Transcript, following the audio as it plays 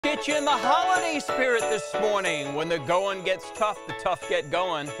get you in the holiday spirit this morning. When the going gets tough, the tough get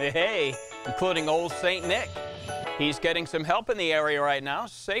going. Hey, including old St. Nick. He's getting some help in the area right now,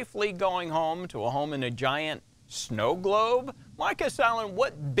 safely going home to a home in a giant snow globe. Marcus Allen,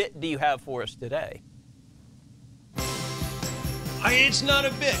 what bit do you have for us today? It's not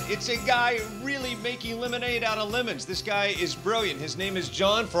a bit. It's a guy really making lemonade out of lemons. This guy is brilliant. His name is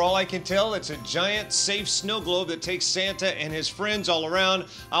John. For all I can tell, it's a giant, safe snow globe that takes Santa and his friends all around.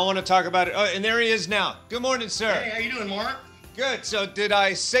 I want to talk about it. Oh, and there he is now. Good morning, sir. Hey, how you doing, Mark? Good. So did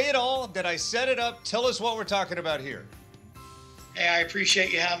I say it all? Did I set it up? Tell us what we're talking about here. Hey, I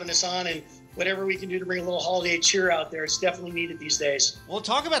appreciate you having us on, and whatever we can do to bring a little holiday cheer out there, it's definitely needed these days. We'll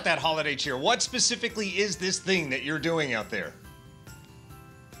talk about that holiday cheer. What specifically is this thing that you're doing out there?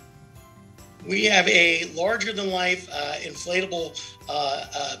 We have a larger-than-life inflatable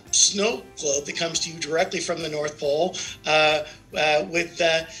snow globe that comes to you directly from the North Pole, with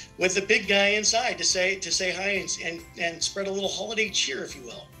the big guy inside to say hi and spread a little holiday cheer, if you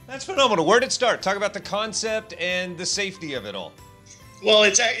will. That's phenomenal. Where did it start? Talk about the concept and the safety of it all. Well,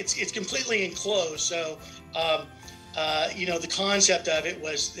 it's completely enclosed, so. The concept of it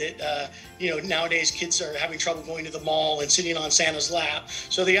was that, nowadays kids are having trouble going to the mall and sitting on Santa's lap.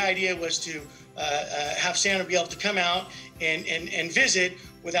 So the idea was to have Santa be able to come out and visit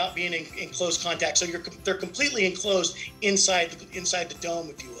without being in close contact. So they're completely enclosed inside the dome,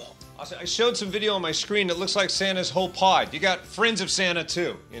 if you will. I showed some video on my screen. It looks like Santa's whole pod. You got friends of Santa,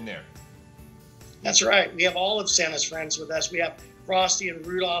 too, in there. That's right. We have all of Santa's friends with us. We have Frosty and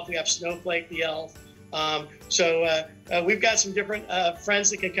Rudolph. We have Snowflake the elf. So we've got some different friends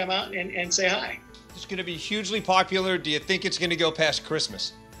that can come out and say hi. It's going to be hugely popular. Do you think it's going to go past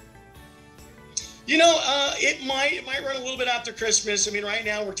Christmas? It might run a little bit after Christmas. I mean, right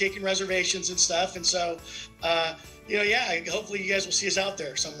now we're taking reservations and stuff. And so, hopefully you guys will see us out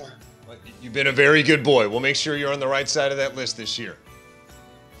there somewhere. Well, you've been a very good boy. We'll make sure you're on the right side of that list this year.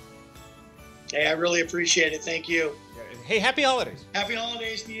 Hey, I really appreciate it. Thank you. Hey, happy holidays. Happy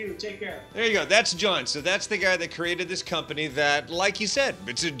holidays to you. Take care. There you go. That's John. So that's the guy that created this company that, like you said,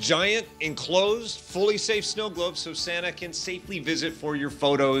 it's a giant, enclosed, fully safe snow globe so Santa can safely visit for your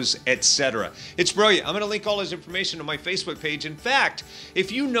photos, etc. It's brilliant. I'm going to link all his information on my Facebook page. In fact,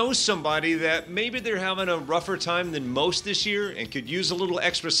 if you know somebody that maybe they're having a rougher time than most this year and could use a little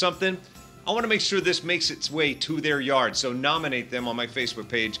extra something, I want to make sure this makes its way to their yard. So nominate them on my Facebook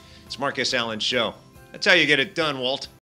page. It's Marcus Allen Show. That's how you get it done, Walt.